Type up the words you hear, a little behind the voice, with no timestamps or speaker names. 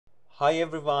Hi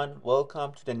everyone,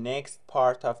 welcome to the next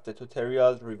part of the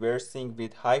tutorial reversing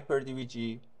with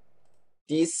HyperDbg.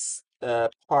 This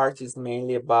part is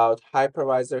mainly about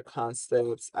hypervisor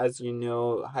concepts. As you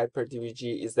know,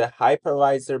 HyperDbg is a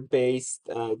hypervisor-based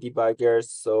debugger,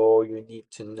 so you need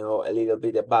to know a little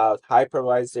bit about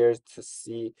hypervisors to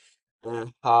see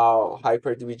how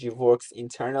HyperDbg works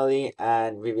internally,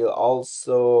 and we will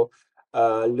also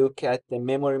look at the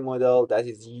memory model that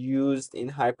is used in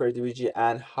HyperDbg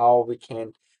and how we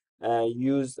can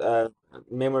use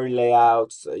memory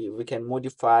layouts. We can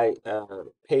modify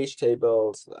page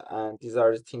tables, and these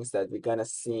are the things that we're gonna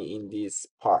see in this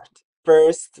part.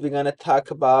 First, we're gonna talk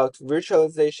about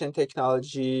virtualization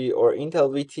technology or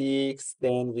Intel VTX.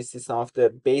 Then we see some of the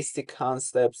basic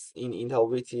concepts in Intel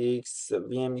VTX,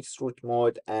 VMX root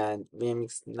mode and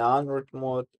VMX non-root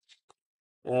mode.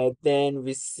 Then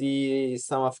we see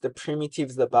some of the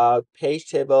primitives about page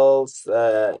tables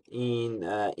in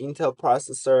Intel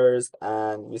processors,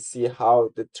 and we see how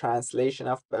the translation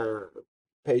of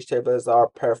page tables are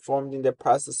performed in the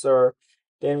processor.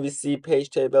 Then we see page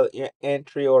table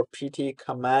entry or PT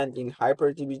command in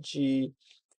HyperDbg.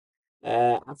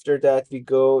 After that, we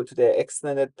go to the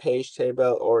extended page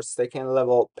table or second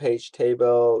level page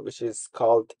table, which is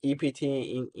called EPT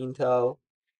in Intel.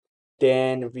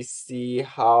 Then we see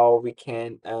how we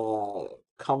can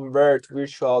convert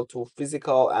virtual to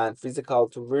physical and physical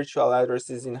to virtual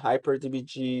addresses in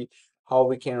HyperDbg, how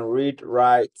we can read,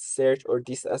 write, search, or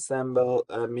disassemble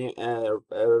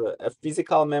a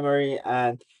physical memory.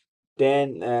 And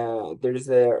then there is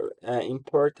a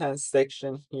important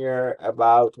section here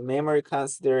about memory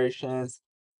considerations.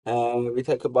 We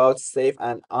talk about safe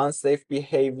and unsafe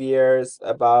behaviors,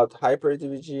 about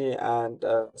HyperDbg, and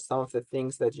some of the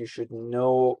things that you should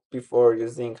know before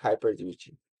using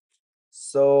HyperDbg.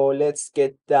 So let's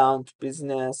get down to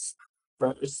business.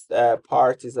 First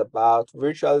part is about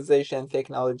virtualization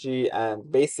technology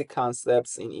and basic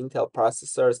concepts in Intel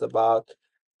processors about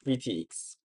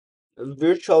VTX.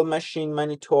 Virtual machine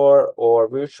monitor or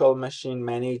virtual machine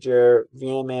manager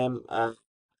 (VMM)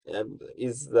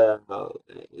 is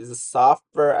a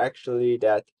software actually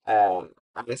that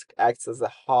acts as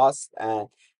a host, and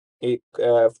it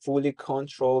fully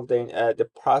controls the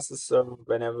processor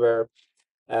whenever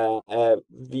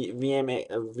VM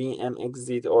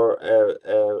exit or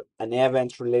an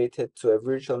event related to a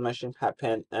virtual machine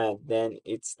happen, and then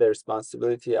it's the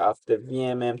responsibility of the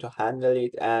VMM to handle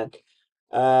it. And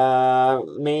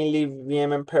mainly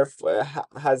VMM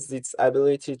has its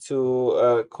ability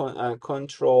to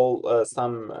control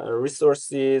some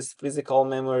resources, physical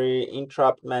memory,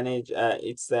 interrupt manage.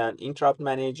 It's an interrupt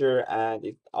manager, and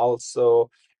it's also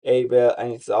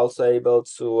able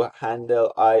to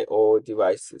handle I/O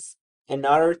devices.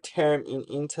 Another term in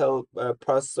Intel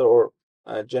processor,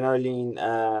 or generally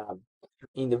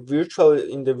in the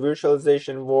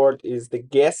virtualization world, is the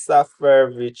guest software,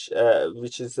 which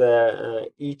is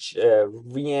each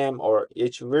VM or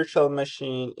each virtual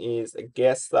machine is a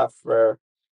guest software.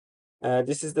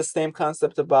 This is the same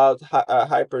concept about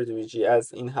HyperDbg.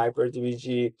 As in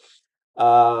HyperDbg,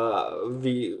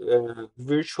 we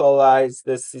virtualize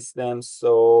the system.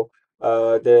 So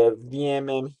the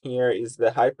VMM here is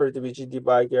the HyperDbg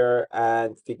debugger,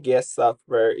 and the guest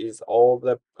software is all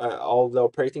the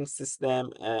operating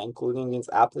system, including its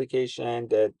application,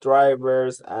 the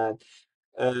drivers, and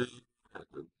uh,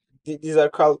 these are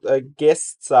called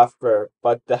guest software,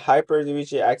 but the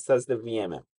HyperDbg acts as the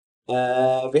VMM.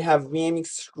 We have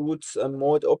VMX root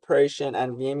mode operation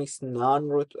and VMX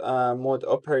non-root mode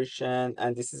operation,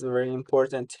 and this is a very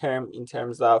important term in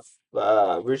terms of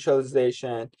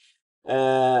virtualization.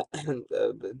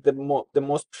 The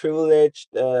most privileged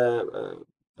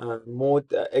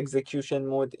mode execution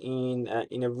mode in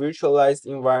a virtualized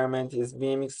environment is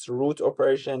VMX root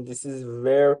operation. This is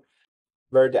where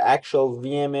the actual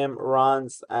VMM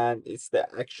runs, and it's the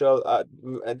actual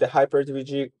the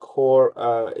HyperDbg core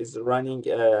is running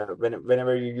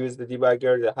whenever you use the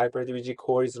debugger. The HyperDbg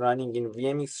core is running in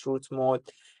VMX root mode.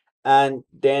 And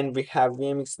then we have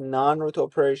VMX non-root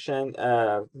operation,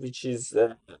 which is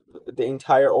the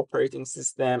entire operating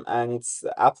system, and its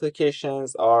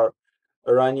applications are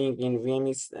running in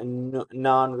VMX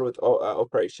non-root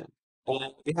operation.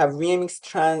 We have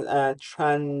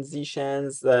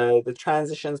transitions. The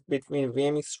transitions between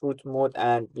VMX root mode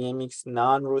and VMX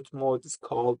non-root mode is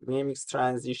called VMX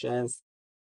transitions.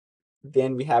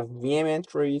 Then we have VM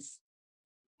entries.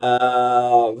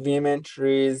 VM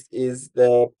entries is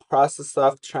the process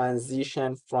of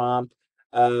transition from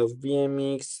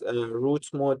VMX root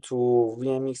mode to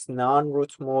VMX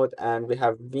non-root mode, and we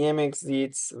have VM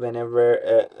exits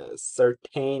whenever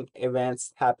certain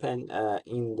events happen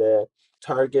in the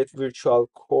target virtual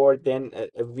core. Then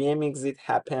a VM exit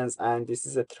happens, and this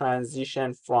is a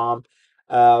transition from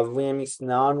VMX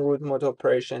non-root mode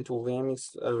operation to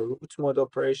VMX root mode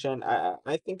operation.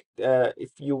 I think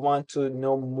if you want to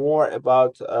know more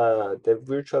about the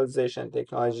virtualization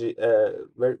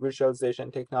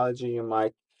technology, you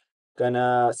might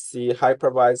gonna see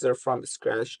hypervisor from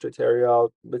scratch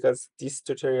tutorial, because this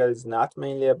tutorial is not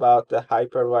mainly about the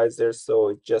hypervisor.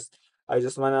 So I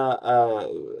just wanna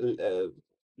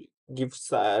give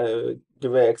an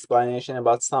explanation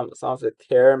about some of the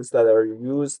terms that are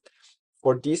used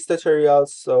for this tutorial.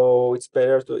 So it's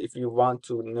better to, if you want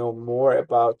to know more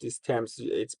about these terms,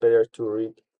 it's better to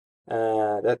read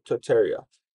that tutorial.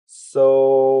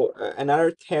 So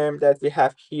another term that we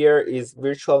have here is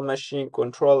virtual machine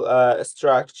control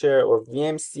structure, or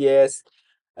VMCS.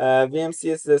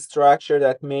 VMCS is a structure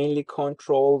that mainly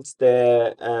controls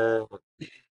the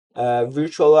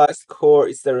virtualized core.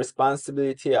 Is the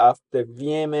responsibility of the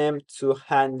VMM to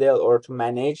handle or to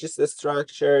manage the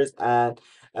structures, and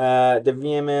the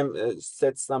VMM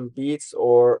sets some bits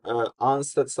or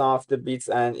unsets some of the bits,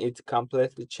 and it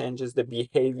completely changes the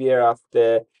behavior of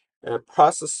the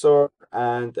processor.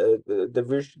 And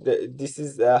this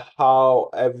is how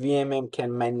a VMM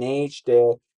can manage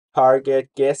the target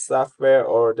guest software,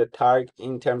 or the target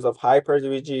in terms of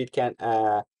HyperDbg. It can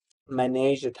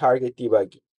manage the target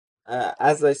debugging.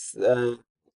 As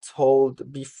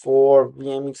told before,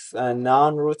 VMX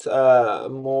non-root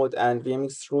mode and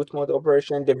VMX root mode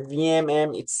operation, the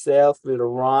VMM itself will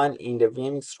run in the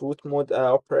VMX root mode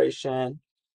operation,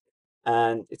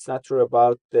 and it's not true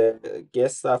about the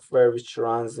guest software, which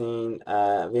runs in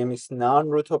VMX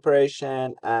non-root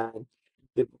operation. And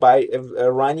by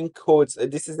running codes,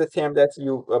 this is the term that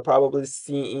you probably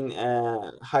see in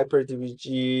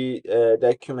HyperDbg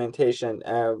documentation.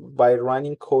 By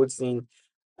running codes in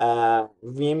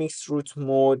VMX root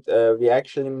mode, we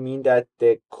actually mean that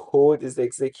the code is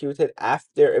executed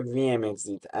after a VM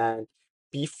exit and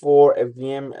before a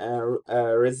VM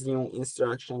resume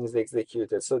instruction is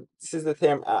executed. So this is the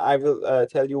term. I will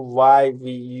tell you why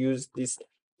we use these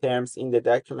terms in the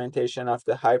documentation of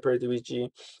the HyperDbg.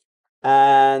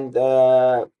 And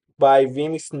by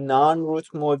VMX non-root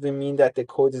mode, we mean that the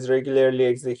code is regularly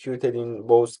executed in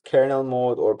both kernel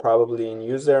mode or probably in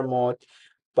user mode.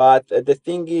 But the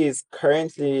thing is,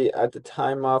 currently at the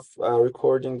time of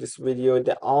recording this video,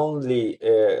 the only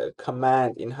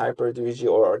command in HyperDbg,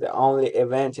 or the only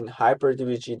event in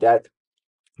HyperDbg that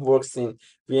works in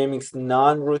VMX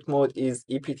non-root mode is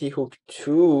EPT hook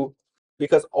 2,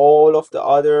 because all of the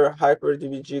other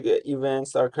HyperDbg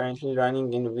events are currently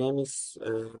running in VMX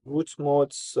root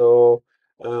mode. So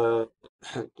uh,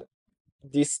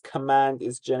 this command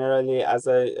is generally, as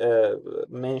I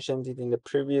mentioned it in the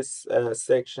previous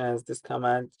sections, this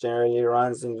command generally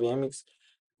runs in VMX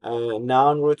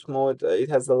non-root mode. It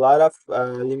has a lot of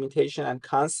limitation and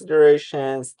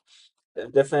considerations.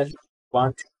 Definitely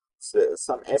want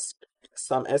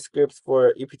some scripts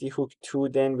for EPT hook 2,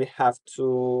 then we have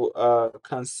to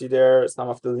consider some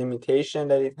of the limitation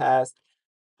that it has.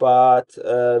 But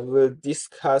we'll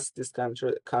discuss this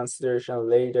consideration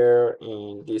later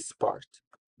in this part.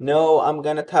 No, I'm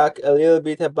gonna talk a little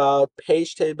bit about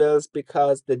page tables,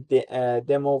 because the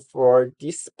demo for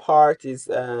this part is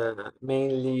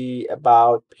mainly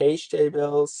about page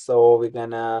tables. So we're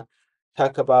gonna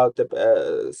talk about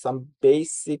some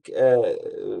basic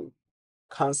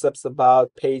concepts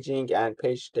about paging and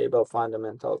page table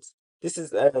fundamentals. This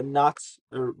is not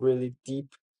a really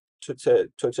deep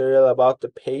tutorial about the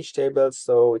page tables,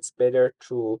 so it's better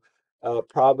to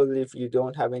probably, if you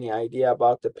don't have any idea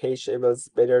about the page tables,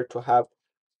 better to have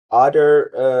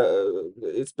other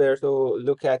it's better to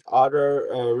look at other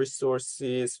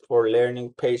resources for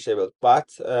learning page tables. But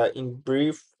in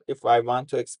brief, if I want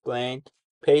to explain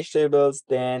page tables,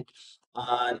 then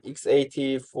on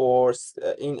x84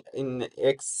 in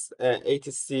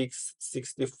x86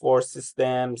 64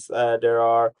 systems, there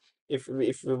are, if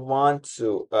we want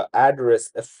to address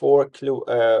a 4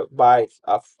 kilobyte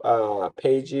of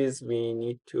pages, we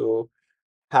need to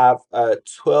have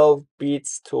 12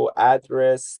 bits to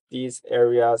address these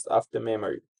areas of the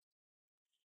memory.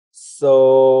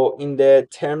 So in the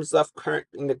terms of current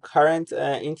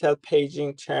Intel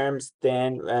paging terms,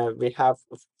 then we have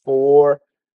 4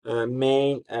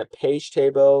 main page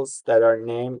tables that are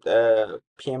named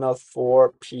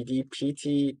PML4, PD,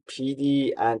 PT,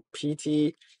 PD, and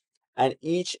PT. and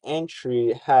each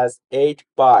entry has 8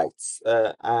 bytes,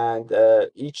 and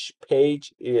each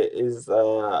page is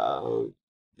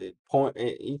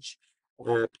each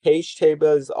page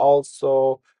table is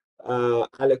also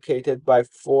allocated by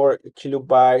 4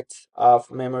 kilobytes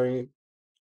of memory.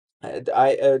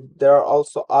 There are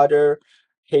also other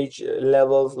page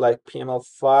levels like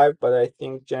PML5, but I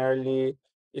think generally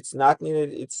it's not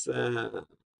needed.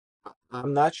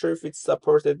 I'm not sure if it's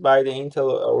supported by the Intel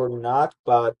or not,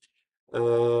 but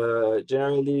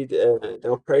generally the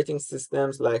operating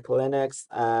systems like Linux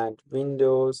and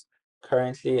Windows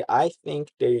currently, I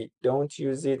think they don't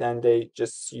use it and they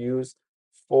just use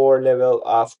 4 level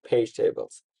of page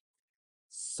tables.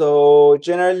 So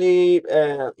generally,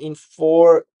 in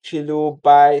 4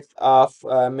 kilobytes of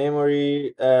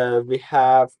memory, we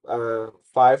have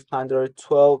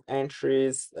 512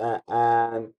 entries,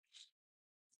 and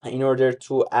in order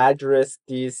to address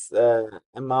these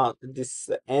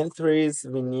entries,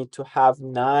 we need to have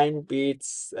 9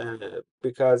 bits,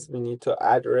 because we need to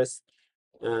address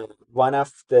uh, one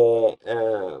of the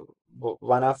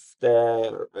one of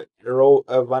the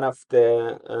one of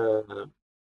the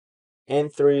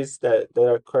entries that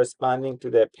are corresponding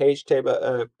to the page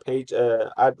table page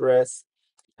address.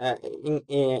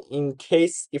 In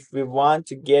case if we want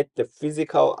to get the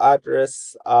physical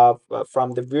address of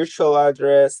from the virtual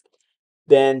address,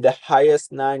 then the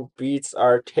highest 9 bits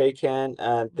are taken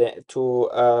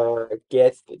to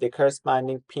get the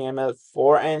corresponding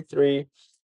PML4 entry,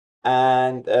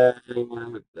 and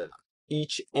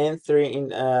each entry in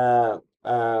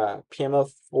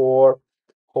PML4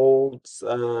 holds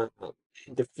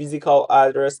the physical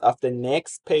address of the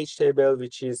next page table,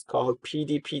 which is called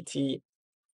PDPT.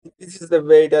 This is the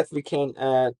way that we can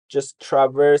just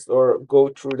traverse or go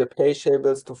through the page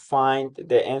tables to find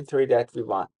the entry that we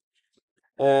want.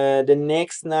 The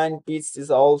next 9 bits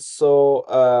is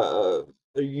also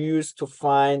used to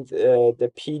find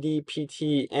the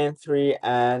PDPT entry,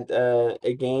 and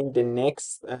again, the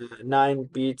next 9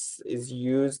 bits is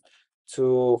used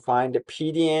to find the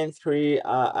PD entry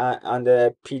on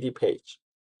the PD page.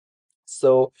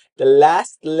 So the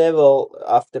last level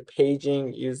of the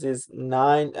paging uses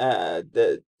 9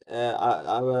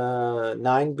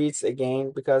 bits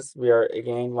again, because we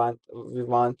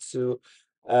want to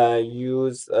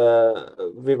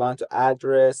we want to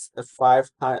address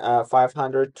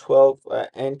 512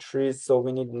 entries, so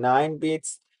we need 9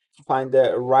 bits to find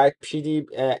the right PD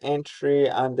entry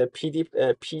on the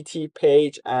PT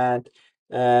page, and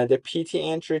the PT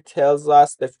entry tells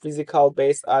us the physical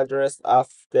base address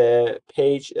of the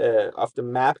page, of the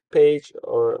map page,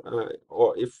 or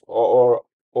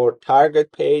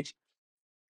target page.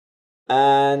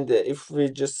 And if we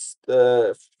just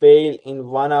fail in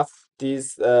one of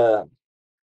these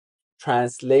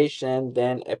translation,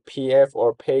 then a PF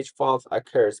or page fault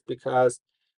occurs, because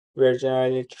we're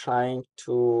generally trying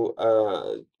to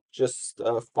just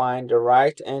find the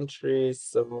right entry.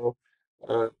 So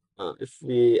if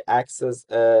we access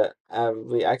an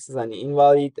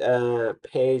invalid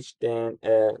page, then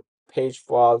a page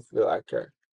fault will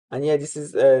occur. And yeah, this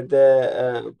is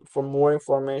for more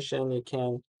information, you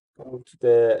can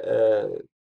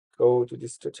go to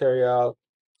this tutorial.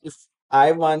 If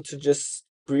I want to just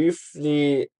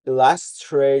briefly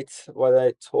illustrate what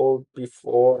I told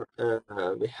before,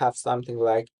 we have something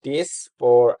like this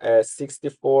for a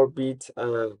 64-bit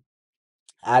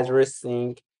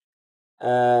addressing.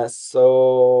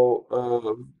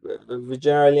 We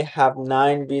generally have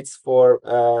 9 bits for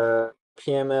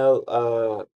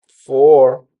PML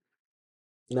 4,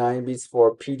 9 bits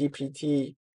for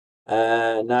PDPT,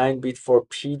 9 bit for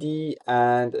PD,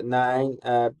 and 9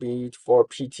 bit for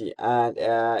PT. And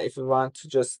if we want to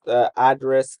just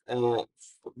address,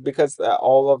 because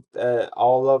all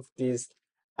of these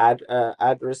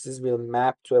addresses will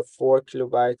map to a 4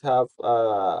 kilobyte of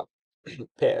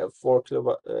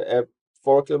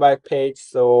 4 kilobyte page,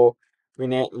 so we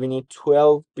need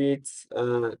 12 bits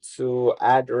to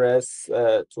address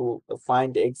to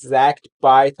find the exact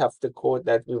byte of the code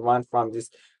that we want from this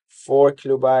 4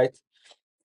 kilobyte.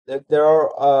 There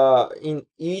are in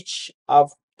each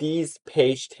of these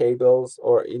page tables,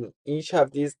 or in each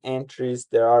of these entries,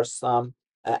 there are some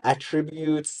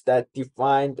attributes that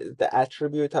define the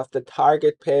attribute of the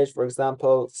target page. For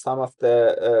example, some of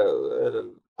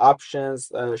the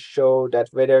options show that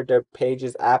whether the page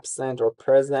is absent or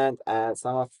present, and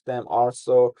some of them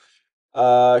also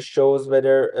shows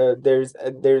whether there's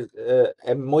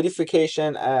a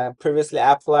modification previously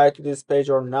applied to this page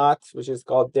or not, which is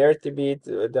called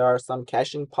Dbg. There are some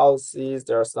caching policies,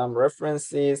 there are some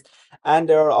references, and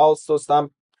there are also some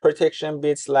protection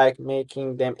bits like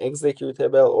making them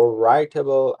executable or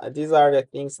writable. These are the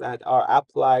things that are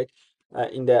applied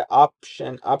in the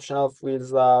optional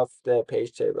fields of the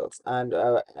page tables. And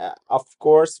of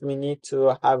course, we need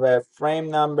to have a frame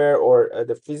number or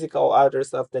the physical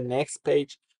address of the next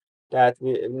page that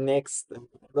we next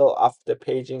level of the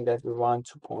paging that we want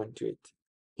to point to it.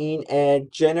 In a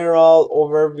general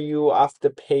overview of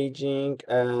the paging,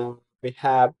 we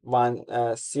have one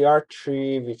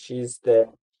CR3, which is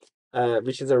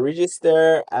a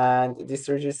register, and this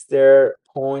register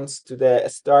points to the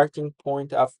starting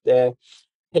point of the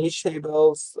page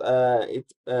tables.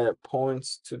 It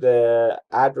points to the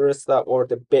address of, or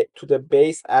to the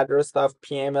base address of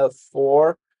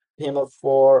PML4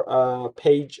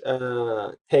 page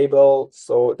table.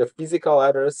 So the physical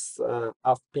address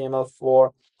of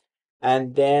PML4,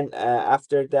 and then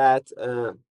after that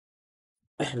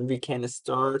we can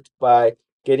start by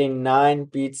getting 9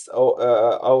 bits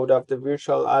out of the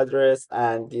virtual address,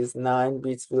 and these 9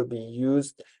 bits will be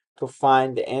used to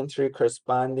find the entry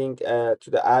corresponding to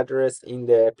the address in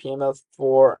the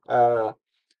PML4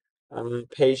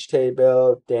 page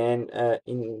table. Then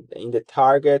in the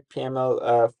target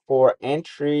PML4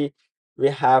 entry, we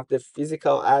have the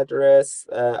physical address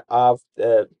of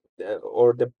the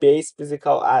or the base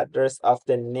physical address of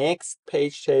the next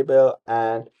page table,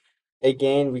 and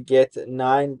again we get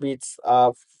 9 bits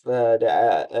of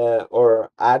the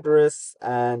or address,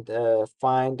 and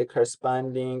find the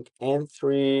corresponding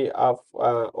n3 of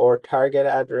or target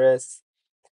address.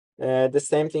 The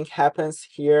same thing happens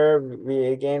here. We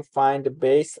again find the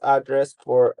base address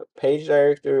for page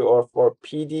directory or for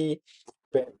PD,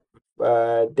 but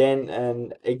then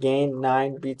and again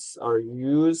 9 bits are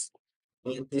used,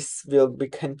 and this will be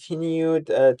continued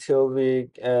till we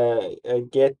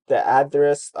get the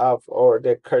address of or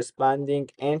the corresponding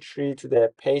entry to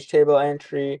the page table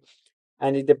entry.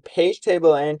 And in the page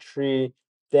table entry,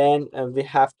 then we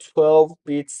have 12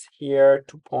 bits here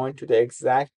to point to the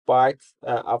exact byte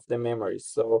of the memory.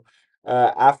 So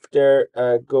after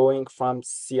going from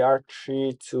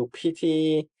CR3 to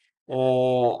PT,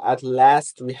 at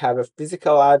last we have a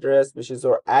physical address, which is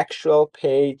our actual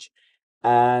page,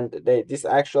 and this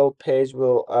actual page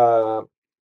will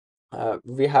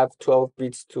we have 12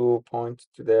 bits to point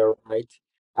to the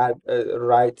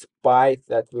right byte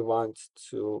that we want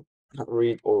to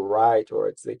read or write or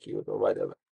execute or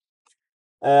whatever.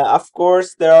 Of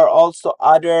course, there are also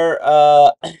other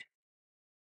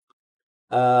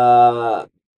uh,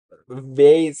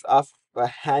 ways of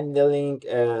handling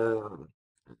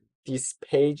these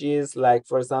pages. Like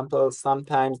for example,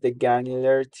 sometimes the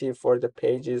granularity for the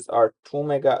pages are 2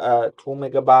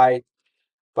 megabytes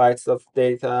of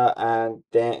data, and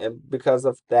then because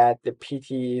of that the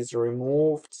PT is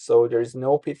removed, so there's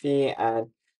no PT. And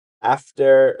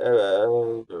after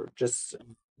just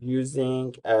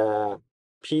using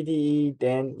PDE,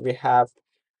 then we have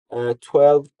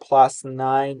 12 plus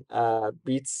 9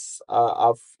 bits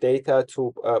of data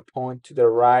to point to the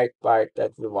right byte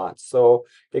that we want. So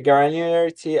the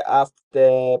granularity of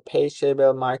the page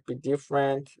table might be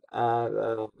different.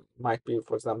 Might be,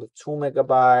 for example, 2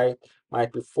 megabyte,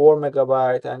 might be 4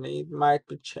 megabyte, and it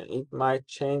might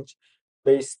change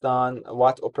based on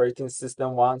what operating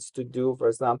system wants to do. For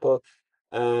example,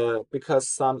 because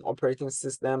some operating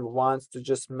system wants to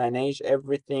just manage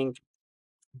everything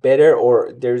better,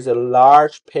 or there's a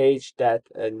large page that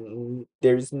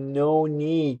there's no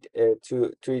need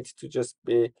to it to just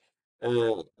be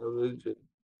uh,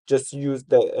 just use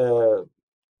the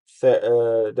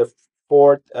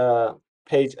fourth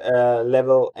page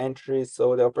level entry.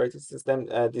 So the operating system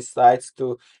decides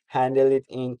to handle it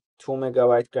in 2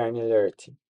 megabyte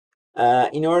granularity.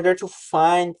 In order to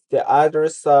find the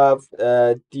address of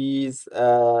these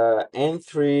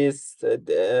entries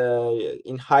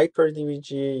in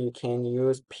HyperDbg, you can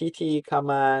use pt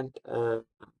command.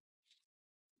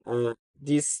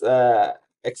 This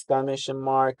exclamation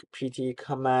mark pt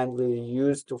command will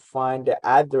use to find the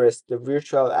address, the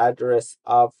virtual address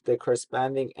of the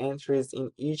corresponding entries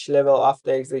in each level of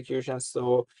the execution.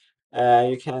 So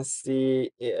you can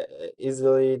see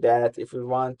easily that if we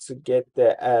want to get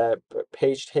the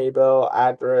page table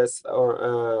address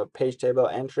or page table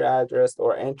entry address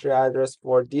or entry address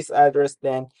for this address,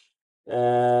 then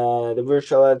the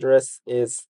virtual address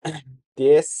is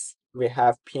this. We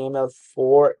have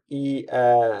PML4E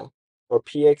or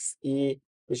PXE,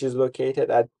 which is located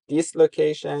at this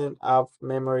location of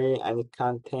memory, and it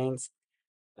contains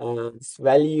this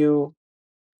value.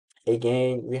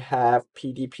 Again, we have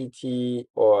PDPT,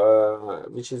 or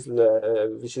which is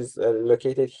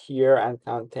located here and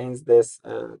contains this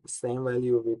same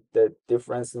value with the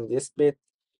difference in this bit.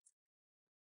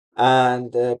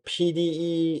 And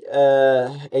PDE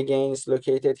again is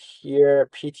located here.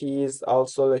 PT is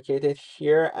also located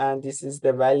here, and this is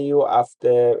the value of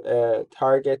the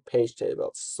target page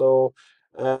table. So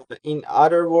in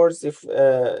other words, if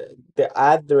the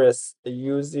address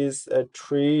uses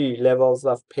three levels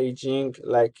of paging,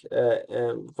 like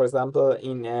for example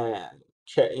in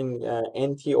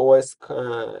NTOS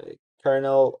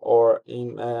kernel, or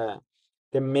in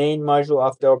the main module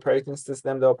of the operating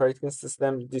system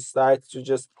decides to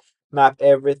just map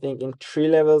everything in three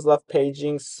levels of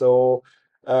paging. So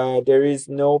there is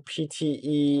no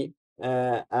PTE,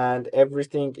 and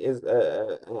everything is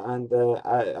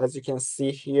as you can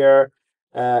see here,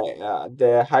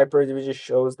 the HyperDbg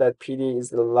shows that PD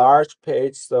is a large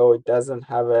page, so it doesn't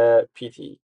have a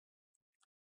PTE.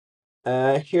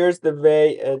 Here's the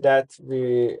way that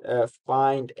we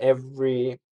find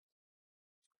every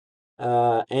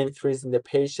entries in the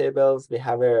page tables. We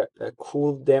have a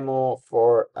cool demo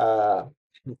for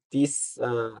this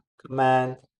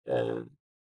command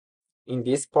in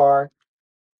this part,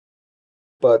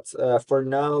 but for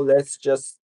now, let's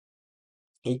just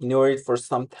ignore it for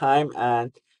some time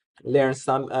and learn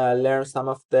some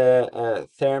of the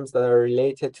terms that are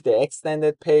related to the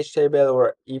extended page table,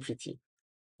 or EPT.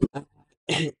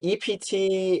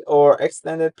 EPT, or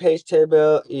extended page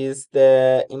table, is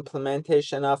the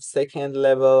implementation of second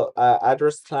level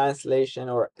address translation,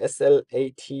 or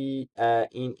SLAT,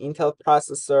 in Intel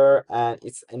processor, and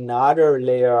it's another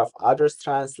layer of address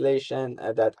translation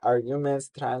that arguments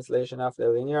translation of the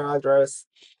linear address.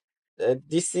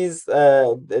 This is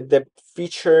the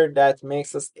feature that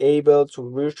makes us able to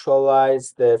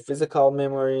virtualize the physical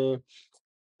memory,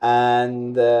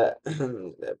 and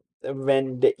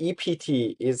when the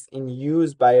EPT is in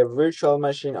use by a virtual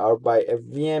machine or by a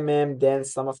VMM, then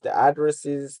some of the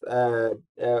addresses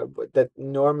that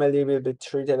normally will be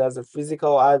treated as a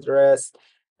physical address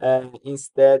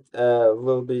instead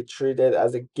will be treated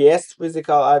as a guest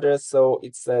physical address. So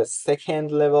it's a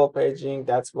second level paging.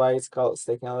 That's why it's called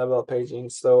second level paging.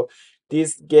 So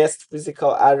these guest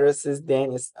physical addresses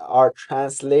then are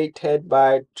translated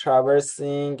by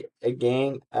traversing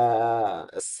again a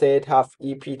set of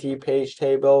EPT page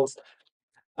tables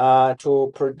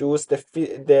to produce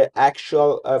the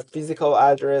actual physical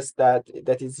address that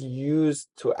is used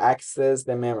to access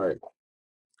the memory.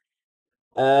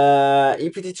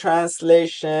 EPT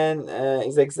translation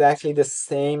is exactly the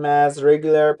same as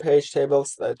regular page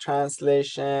tables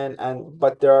translation,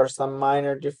 but there are some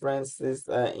minor differences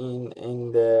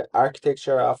in the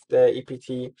architecture of the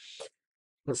EPT.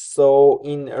 So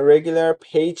in regular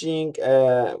paging,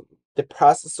 the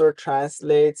processor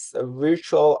translates a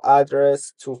virtual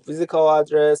address to physical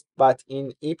address, but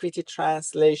in EPT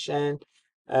translation,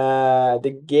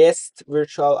 the guest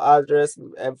virtual address,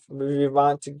 we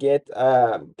want to get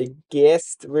the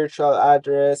guest virtual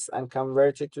address and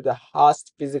convert it to the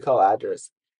host physical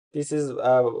address. This is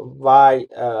why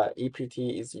EPT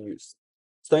is used.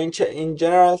 So in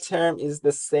general term is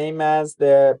the same as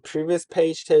the previous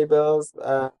page tables.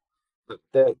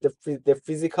 The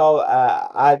physical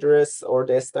address, or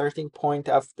the starting point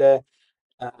of the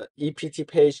EPT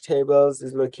page tables,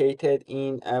 is located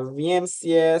in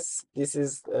VMCS. This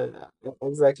is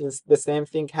exactly the same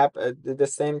thing. The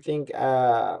same thing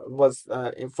was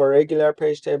for regular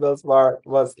page tables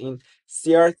was in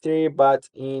CR3, but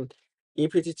in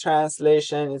EPT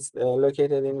translation, it's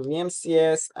located in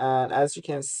VMCS. And as you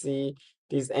can see,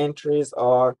 these entries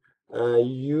are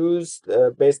used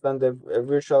based on the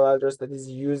virtual address that is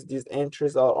used. These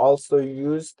entries are also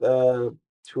used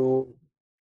to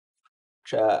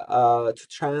to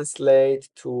translate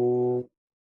to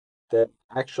the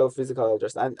actual physical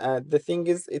address. And the thing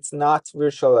is, it's not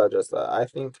virtual address. I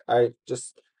think I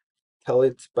just tell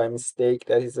it by mistake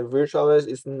that it's a virtual address.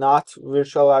 It's not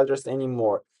virtual address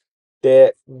anymore.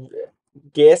 The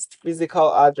guest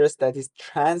physical address that is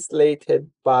translated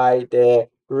by the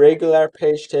regular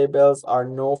page tables are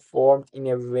now formed in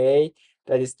a way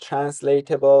that is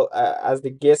translatable as the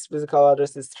guest physical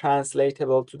address is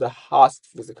translatable to the host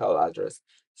physical address.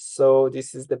 So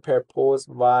this is the purpose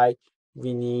why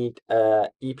we need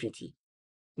EPT.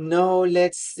 Now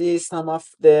let's see some of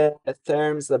the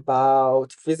terms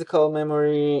about physical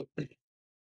memory.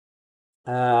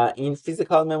 In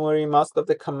physical memory, most of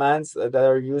the commands that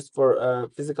are used for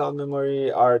physical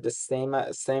memory are the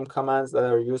same commands that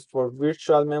are used for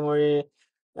virtual memory,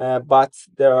 but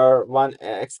there are one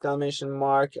exclamation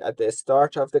mark at the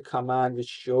start of the command which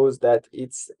shows that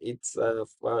it's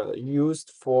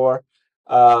used for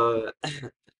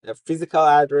physical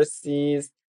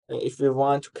addresses If we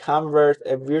want to convert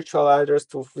a virtual address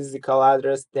to physical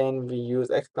address, then we use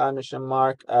exclamation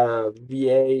mark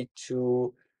VA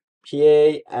to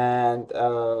PA, and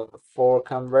for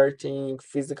converting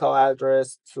physical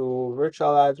address to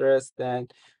virtual address, then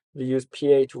we use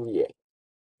PA to VA.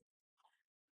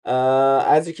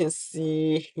 As you can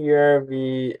see here,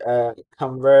 we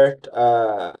convert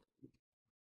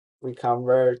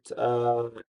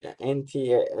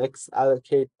NTX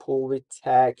allocate pool with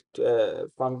tag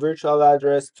from virtual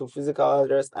address to physical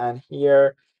address, and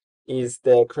here is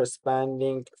the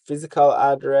corresponding physical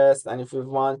address. And if we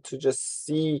want to just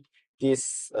see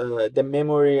this the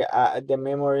memory at the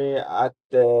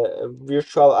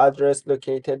virtual address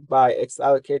located by X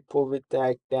allocate pool with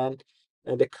tag, then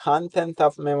the content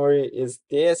of memory is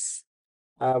this.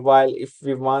 While if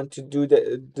we want to do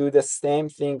the same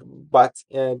thing, but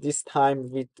this time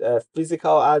with a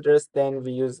physical address, then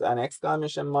we use an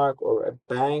exclamation mark or a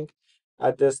bang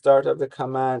at the start of the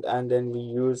command, and then we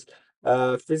use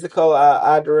physical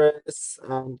address.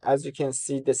 And as you can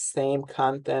see, the same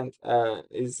content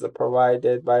is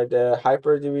provided by the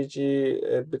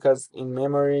HyperDbg, because in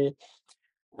memory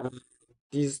uh,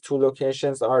 these two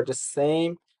locations are the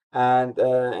same. And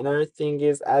another thing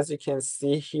is, as you can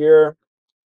see here,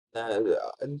 uh,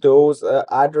 those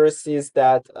addresses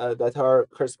that are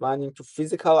corresponding to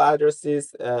physical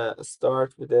addresses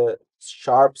start with a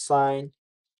sharp sign.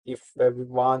 If we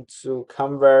want to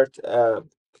convert a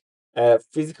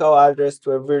physical address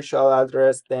to a virtual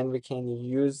address, then we can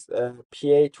use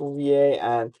PA to VA,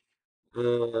 and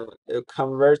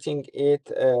converting it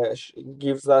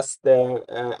gives us the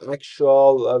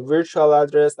actual virtual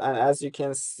address. And as you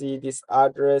can see, this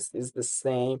address is the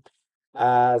same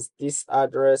as this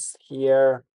address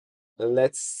here.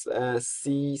 Let's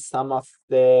see some of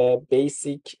the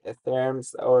basic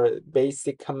terms or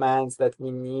basic commands that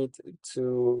we need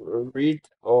to read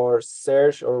or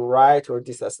search or write or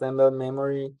disassemble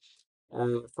memory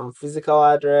from physical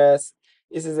address.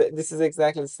 This is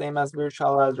exactly the same as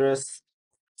virtual address.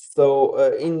 So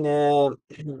in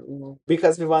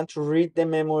because we want to read the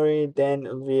memory,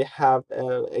 then we have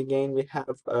again we have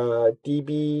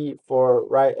DB for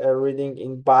reading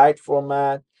in byte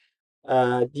format,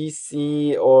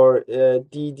 DC or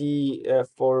DD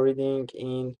for reading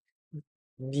in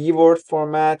dword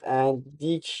format, and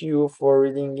DQ for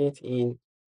reading it in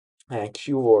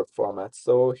qword format.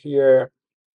 So here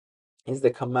is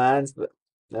the commands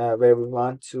where we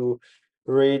want to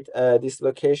read this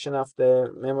location of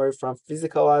the memory from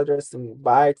physical address in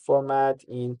byte format,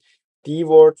 in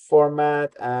dword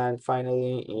format, and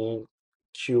finally in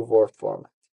qword format.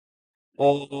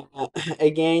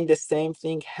 Again, the same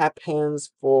thing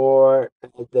happens for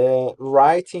the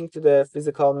writing to the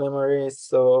physical memory.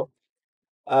 So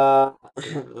uh,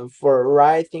 for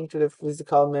writing to the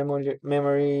physical memory,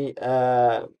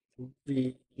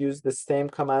 we use the same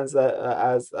commands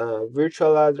as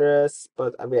virtual address,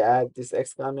 but we add this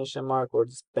exclamation mark or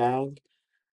this bang.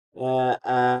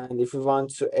 And if we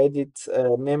want to edit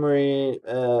memory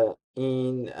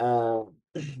in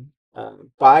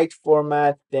byte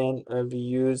format, then we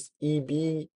use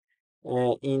EB.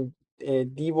 In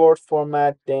dword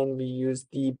format, then we use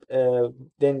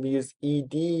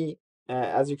ED.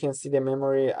 As you can see, the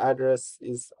memory address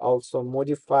is also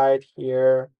modified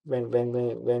here when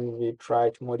we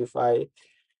try to modify it.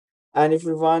 And if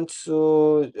we want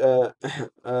to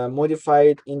modify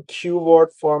it in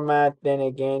qword format, then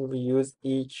again we use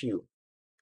EQ.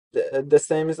 The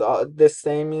same is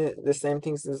the same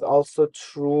things is also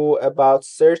true about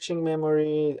searching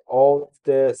memory. All of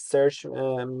the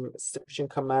searching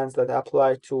commands that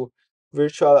apply to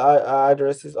virtual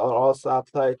addresses are also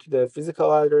applied to the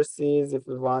physical addresses. If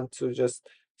we want to just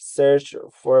search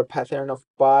for a pattern of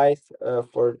byte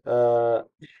for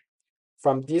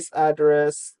from this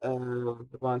address,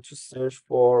 we want to search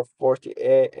for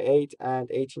 48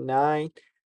 and 89,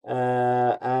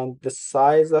 and the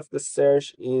size of the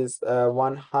search is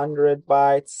 100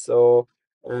 bytes. So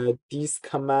this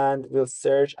command will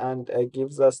search and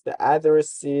gives us the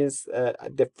addresses,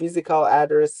 the physical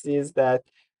addresses that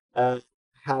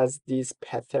has this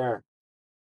pattern.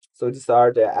 So these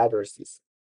are the addresses.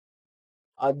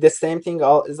 The same thing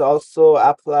is also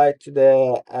applied to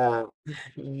the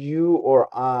U or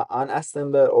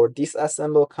unassemble or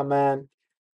disassemble command,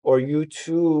 or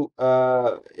U2.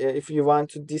 If you want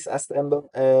to disassemble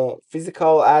a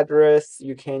physical address,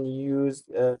 you can use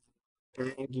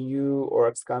U or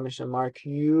exclamation mark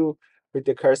U with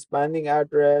the corresponding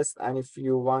address. And if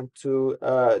you want to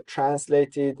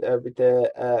translate it with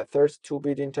the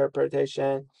 32-bit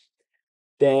interpretation,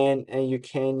 then you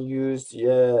can use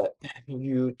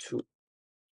U2.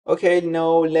 Okay,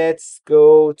 now let's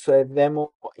go to a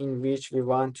demo in which we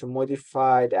want to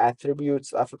modify the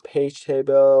attributes of a page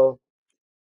table.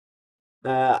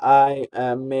 I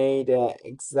made an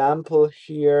example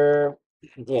here.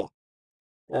 Yeah.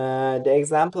 The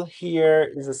example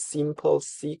here is a simple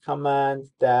C command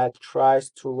that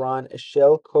tries to run a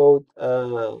shellcode.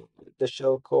 The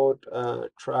shellcode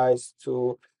tries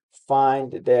to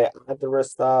find the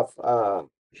address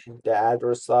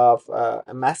of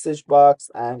a message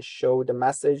box and show the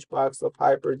message box of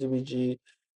HyperDbg.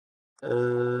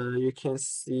 You can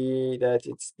see that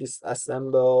it's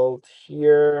disassembled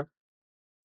here.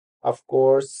 Of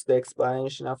course, the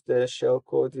explanation of the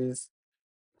shellcode is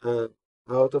uh,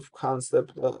 out of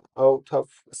concept, out of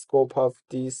scope of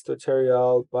this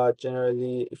tutorial, but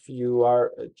generally, if you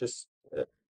are just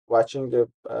watching the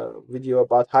video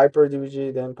about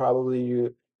HyperDbg, then probably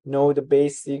you know the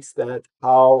basics that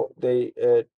how they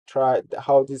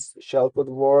how this shellcode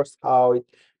works, how it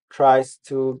tries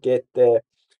to get the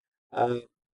uh,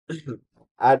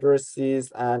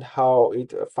 addresses and how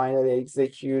it finally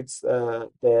executes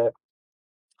the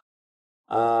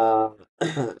uh,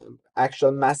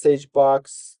 actual message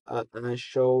box and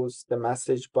shows the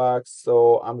message box.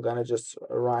 So I'm gonna just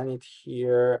run it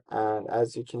here, and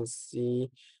as you can see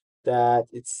that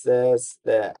it says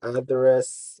the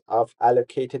address of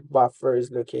allocated buffer is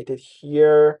located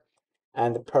here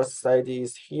and the process ID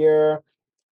is here.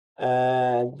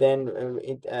 Then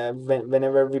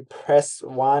whenever we press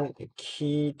one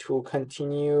key to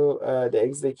continue the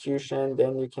execution,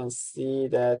 then you can see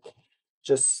that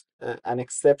just an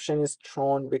exception is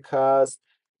thrown because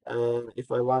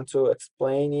if I want to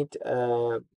explain it,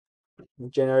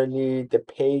 generally the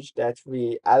page that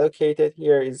we allocated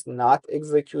here is not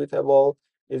executable,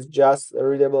 is just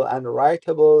readable and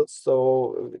writable,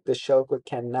 so the shellcode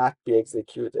cannot be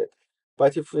executed.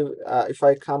 But if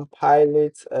I compile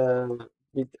it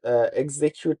with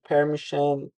execute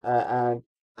permission and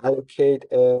allocate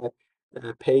a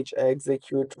page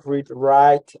execute read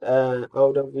write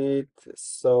out of it,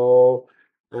 so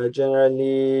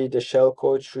generally the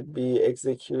shellcode should be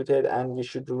executed and we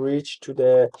should reach to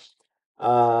the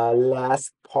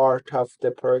last part of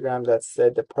the program that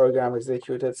said the program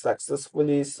executed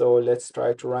successfully. So let's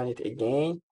try to run it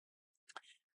again.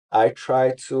 I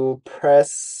try to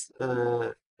press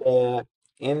the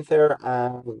enter,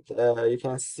 and you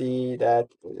can see that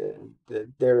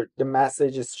the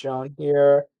message is shown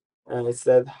here. It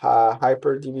said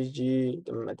HyperDbg.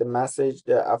 The message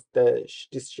of this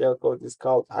shellcode is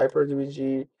called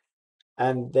HyperDbg,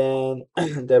 and then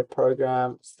the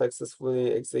program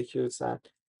successfully executes and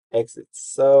exits.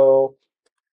 So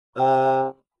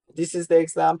this is the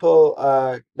example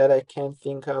that I can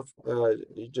think of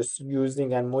just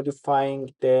using and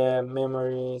modifying the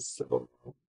memory. So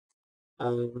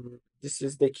this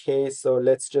is the case. So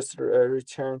let's just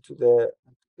return to the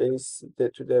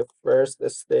to the first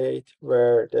state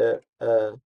where the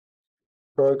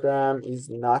program is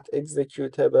not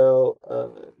executable,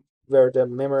 where the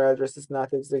memory address is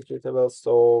not executable.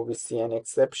 So we see an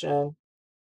exception.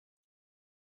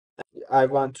 I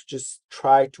want to just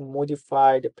try to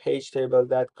modify the page table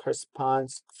that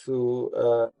corresponds to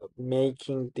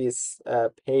making this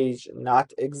page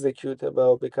not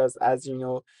executable, because as you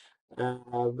know,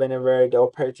 whenever the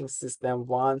operating system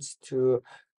wants to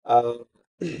uh,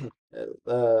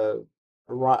 uh,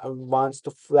 wants to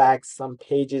flag some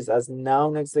pages as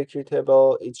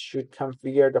non-executable, it should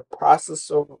configure the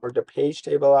processor or the page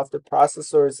table of the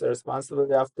processor. It's the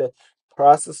responsibility of the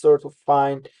processor to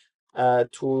find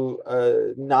to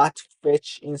not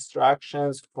fetch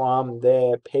instructions from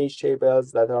the page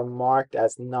tables that are marked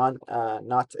as not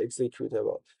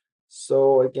executable.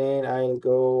 So again, I'll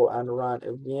go and run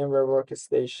a VMware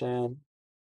workstation.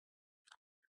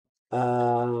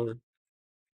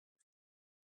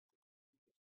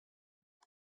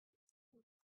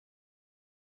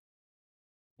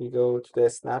 We go to the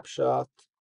snapshot.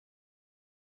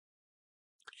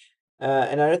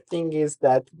 Another thing is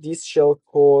that this shell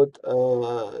code,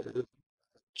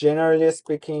 generally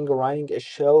speaking, running a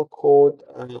shell code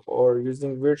or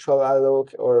using virtual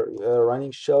alloc or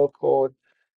running shell code,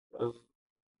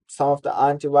 some of the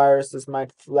antiviruses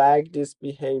might flag this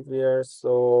behavior.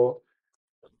 So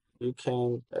you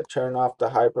can turn off the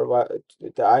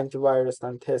antivirus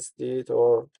and test it,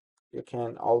 or you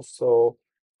can also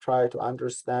try to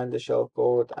understand the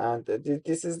shellcode. And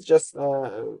this is just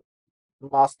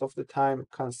most of the time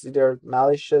considered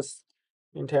malicious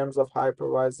in terms of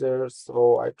hypervisor.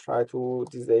 So I try to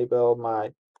disable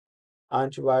my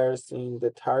antivirus in the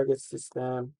target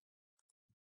system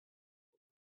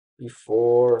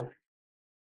before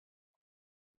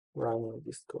running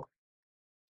this code.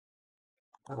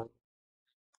 Uh,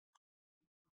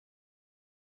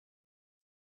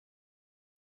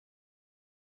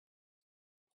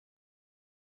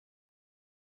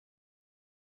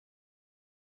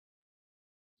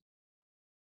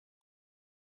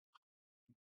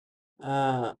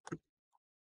 uh,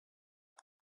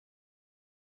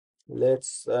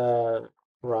 let's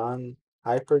run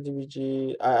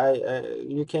HyperDbg.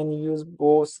 You can use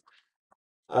both.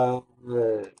 Uh,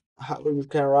 you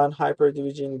can run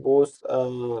HyperDbg in both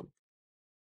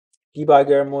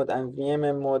debugger mode and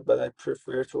VMM mode, but I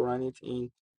prefer to run it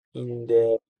in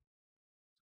the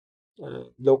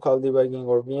local debugging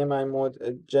or VMI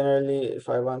mode. Generally, if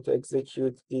I want to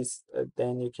execute this,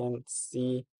 then you can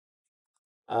see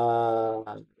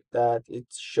uh, that it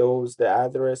shows the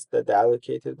address, the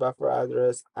allocated buffer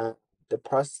address, and the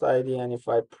process ID. And if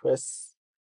I press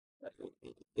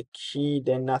a key,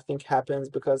 then nothing happens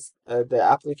because the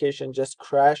application just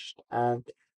crashed, and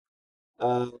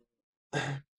uh,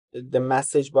 the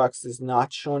message box is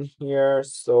not shown here.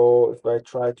 So if I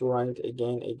try to run it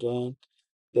again,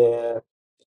 the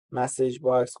message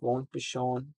box won't be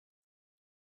shown.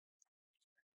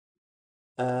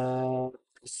 Uh,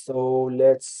 so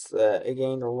let's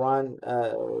again run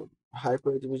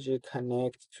HyperDbg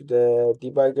connect to the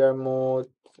debugger mode,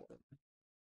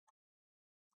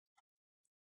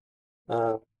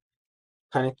 uh,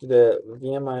 connect to the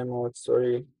VMI mode,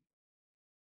 sorry.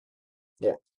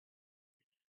 Yeah.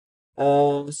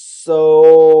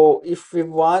 So if we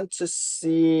want to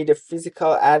see the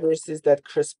physical addresses that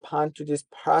correspond to this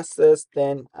process,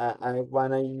 then I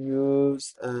want to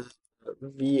use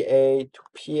VA to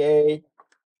PA,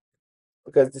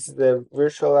 because this is the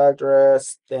virtual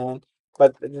address. Then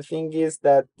but the thing is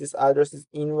that this address is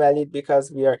invalid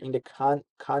because we are in the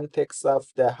context of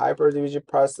the hyperdbg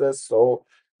process. So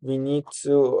we need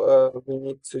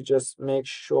to just make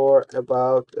sure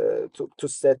about to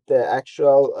set the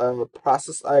actual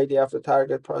process ID of the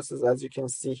target process. As you can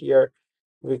see here,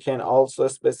 we can also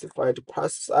specify the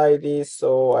process ID.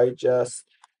 So I just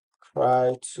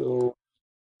try to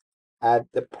add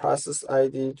the process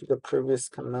ID to the previous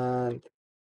command,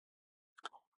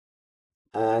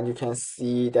 and you can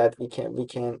see that we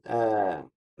can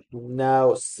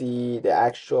now see the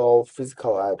actual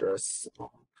physical address.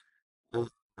 Uh,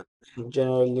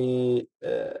 Generally,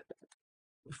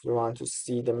 if we want to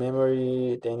see the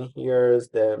memory, then here's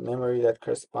the memory that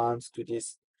corresponds to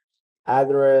this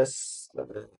address.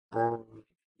 And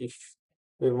if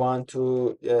we want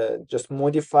to just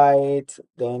modify it,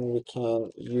 then we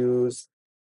can use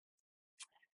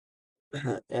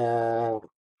uh,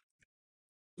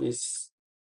 this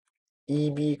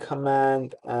eb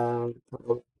command and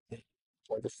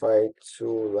modify it to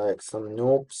like some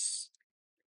nopes,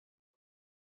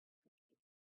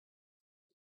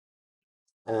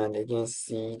 and again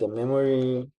see the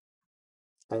memory,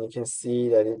 and you can see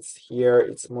that it's here,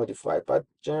 it's modified. But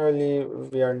generally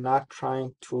we are not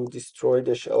trying to destroy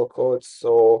the shellcode.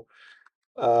 So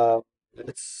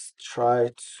let's try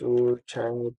to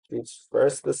turn it to its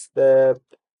first step,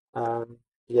 and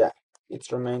yeah, it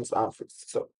remains unfixed.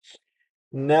 So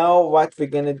now what we're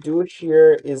gonna do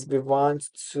here is we want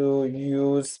to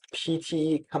use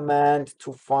pte command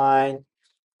to find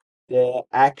the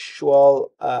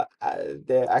actual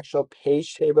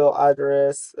page table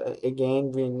address.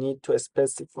 Again, we need to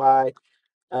specify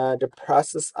the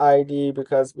process ID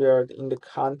because we are in the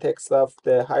context of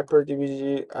the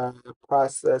hyperdbg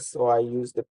process. So I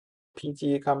use the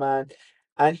pte command,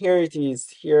 and here it is.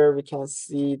 Here we can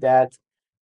see that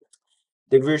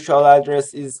the virtual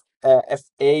address is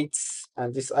f8,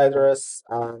 and this address,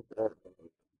 and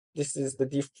this is the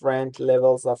different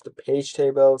levels of the page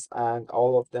tables, and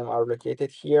all of them are located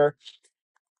here.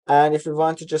 And if you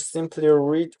want to just simply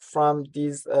read from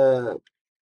these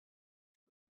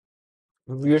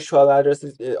virtual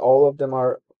addresses, all of them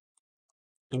are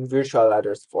in virtual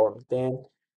address form, then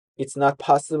it's not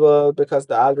possible because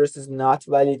the address is not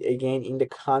valid again in the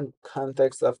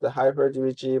context of the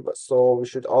hyperdbg. But so we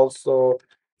should also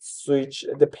switch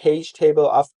the page table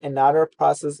of another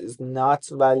process is not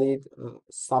valid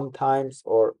sometimes,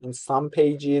 or in some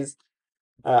pages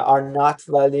are not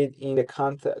valid in the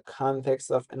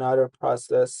context of another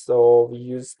process. So we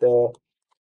use the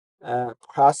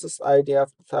process ID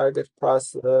of the target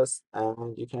process,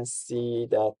 and you can see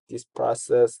that this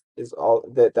process is all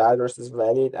the address is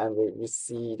valid, and we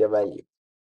see the value.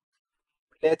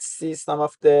 Let's see some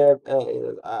of the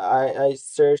I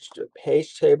searched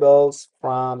page tables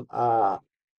from um,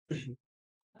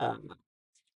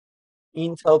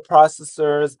 Intel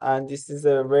processors, and this is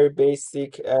a very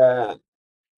basic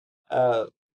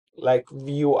like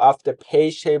view of the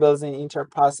page tables in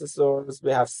interprocessors.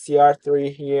 We have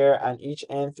CR3 here, and each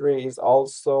entry is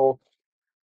also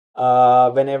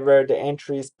whenever the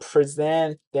entry is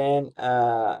present, then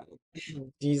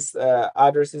these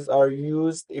addresses are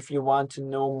used. If you want to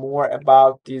know more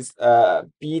about these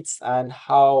bits and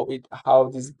how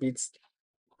these bits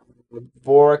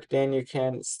work, then you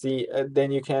can see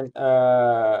then you can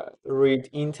read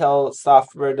Intel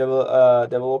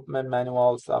development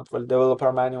manual, software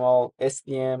developer manual,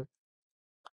 SDM.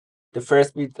 The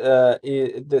first bit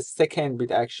the second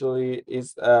bit actually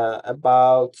is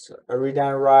about read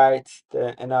and write.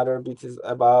 Another bit is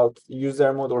about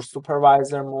user mode or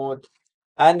supervisor mode,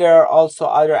 and there are also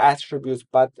other attributes,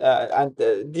 but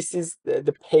this is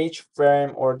the page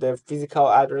frame or the physical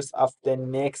address of the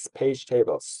next page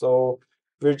table. So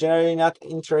we're generally not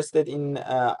interested in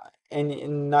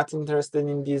not interested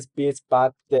in these bits,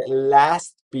 but the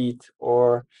last bit,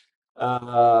 or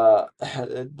the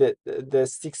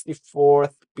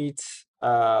 64th bit,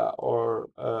 or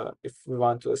if we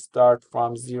want to start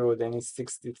from 0, then it's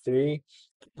 63.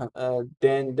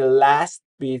 Then the last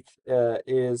bit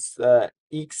is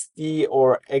XD,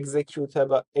 or execute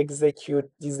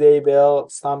disable,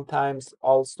 sometimes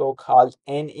also called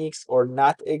NX, or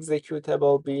not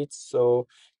executable bit. So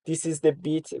this is the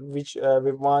bit which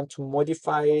we want to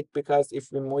modify it, because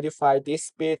if we modify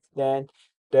this bit, then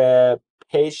the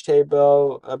page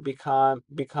table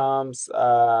becomes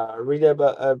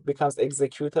readable, becomes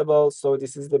executable. So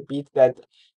this is the bit that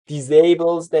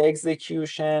disables the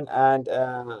execution, and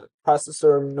the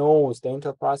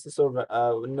Intel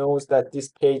processor knows that this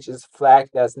page is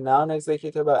flagged as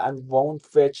non-executable and won't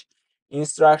fetch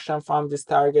instruction from this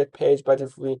target page. But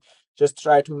if we just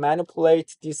try to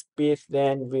manipulate this bit,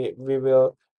 then we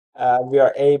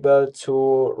are able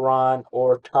to run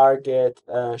or target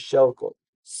shellcode.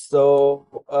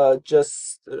 So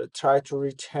just try to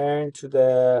return to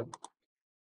the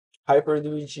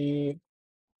HyperDbg.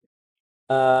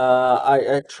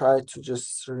 I try to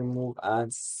just remove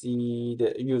and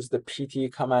use the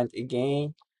pt command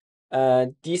again.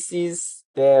 This is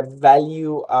the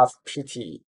value of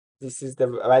pt. This is the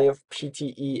value of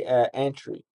pte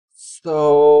entry.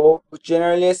 So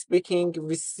generally speaking,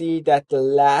 we see that the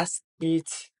last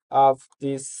bit of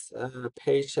this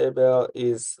page table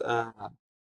is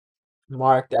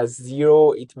marked as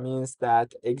 0. It means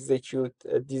that execute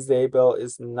disable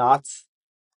is not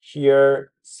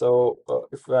here. So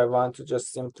if I want to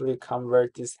just simply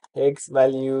convert this hex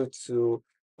value to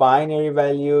binary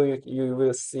value, you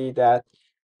will see that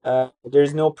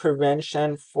there's no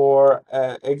prevention for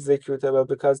executable,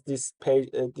 because this page,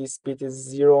 this bit is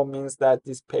 0, means that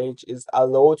this page is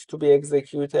allowed to be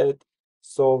executed.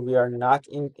 So we are not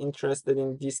interested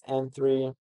in this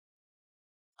entry.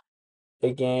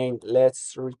 Again,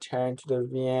 let's return to the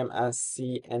VM and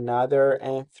see another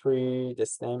entry. The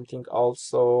same thing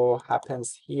also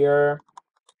happens here.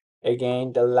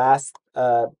 Again, the last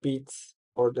bit,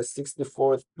 or the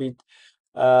 64th bit,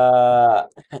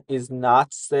 is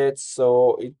not set.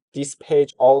 So this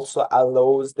page also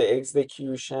allows the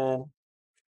execution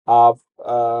of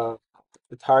the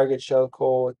target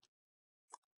shellcode.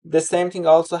 The same thing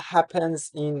also happens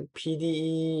in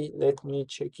PDE. Let me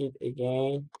check it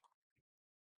again.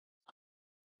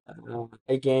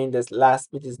 Again, this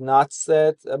last bit is not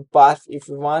set, but if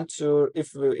we want to,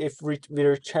 if we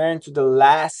return to the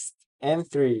last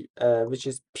entry, which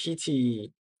is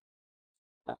PTE,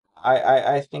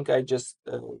 I think I just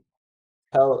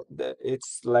tell that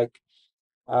it's like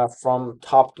from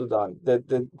top to down.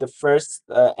 The first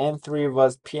entry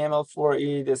was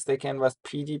PML4E, the second was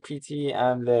PDPT,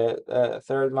 and the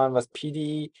third one was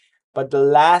PDE. But the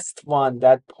last one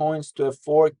that points to a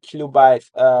 4 kilobyte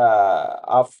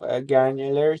of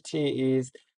granularity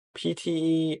is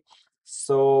PTE.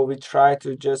 So we try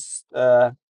to just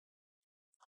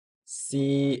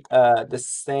see the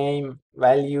same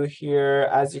value here.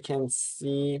 As you can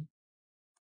see,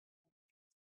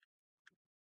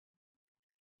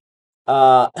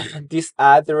 this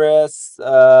address,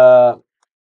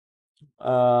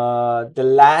 the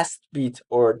last bit,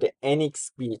 or the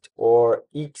NX bit, or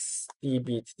XD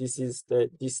bit, this is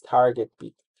this target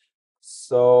bit.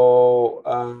 So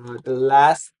the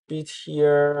last bit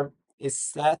here is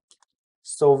set.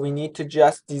 So we need to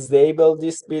just disable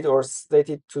this bit or set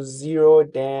it to 0.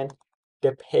 Then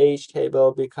the page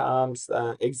table becomes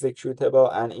executable,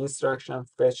 and instruction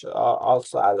fetch are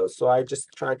also allowed. So I just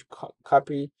try to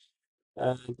copy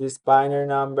this binary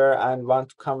number and want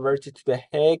to convert it to the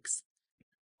hex.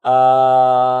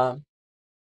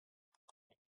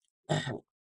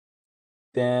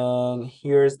 Then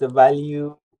here's the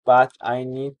value. but I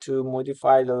need to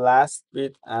modify the last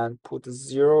bit and put a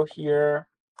 0 here.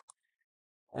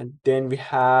 And then we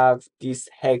have this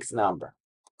hex number.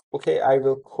 Okay, I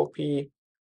will copy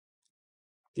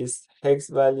this hex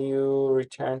value,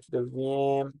 return to the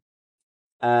VM,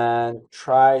 and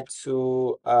try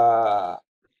to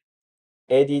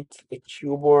edit a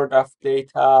keyboard of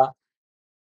data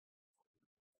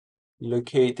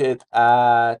located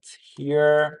at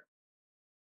here.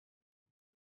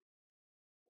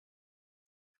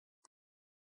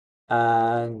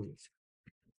 And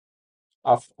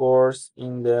of course,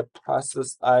 in the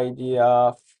process ID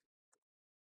of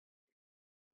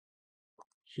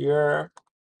here,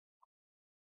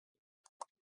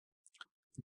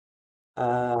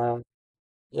 and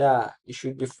yeah, it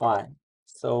should be fine.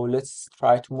 So let's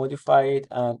try to modify it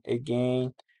and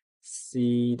again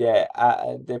see the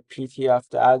PT of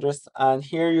the address, and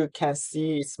here you can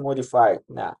see it's modified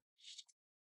now.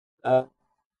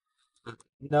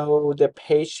 Now the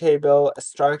page table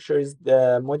structure is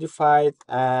modified,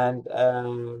 and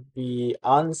we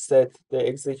unset the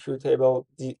execute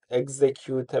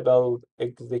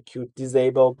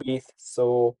disable bit.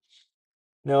 So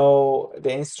now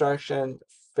the instruction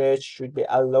fetch should be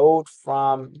allowed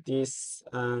from this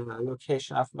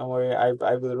location of memory. I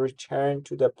will return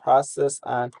to the process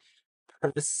and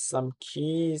press some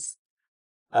keys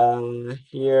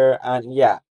here, and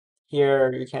yeah,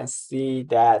 here you can see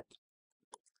that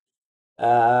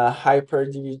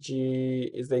HyperDbg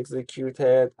is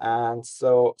executed, and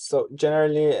so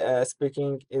generally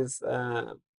speaking is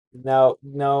now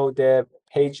the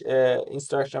page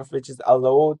instruction which is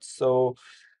allowed. So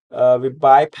we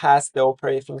bypass the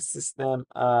operating system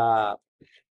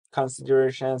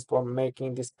considerations for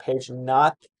making this page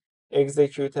not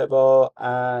executable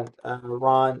and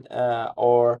run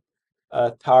or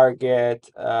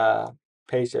target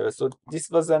page level. So this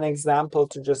was an example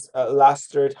to just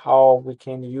illustrate how we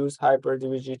can use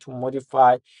HyperDbg to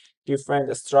modify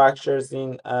different structures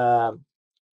in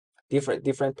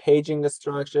different paging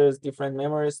structures, different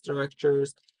memory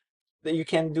structures. You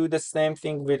can do the same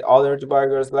thing with other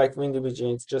debuggers like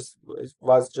WinDbg. It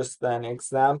was just an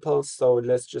example. So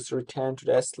let's just return to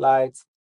the slides.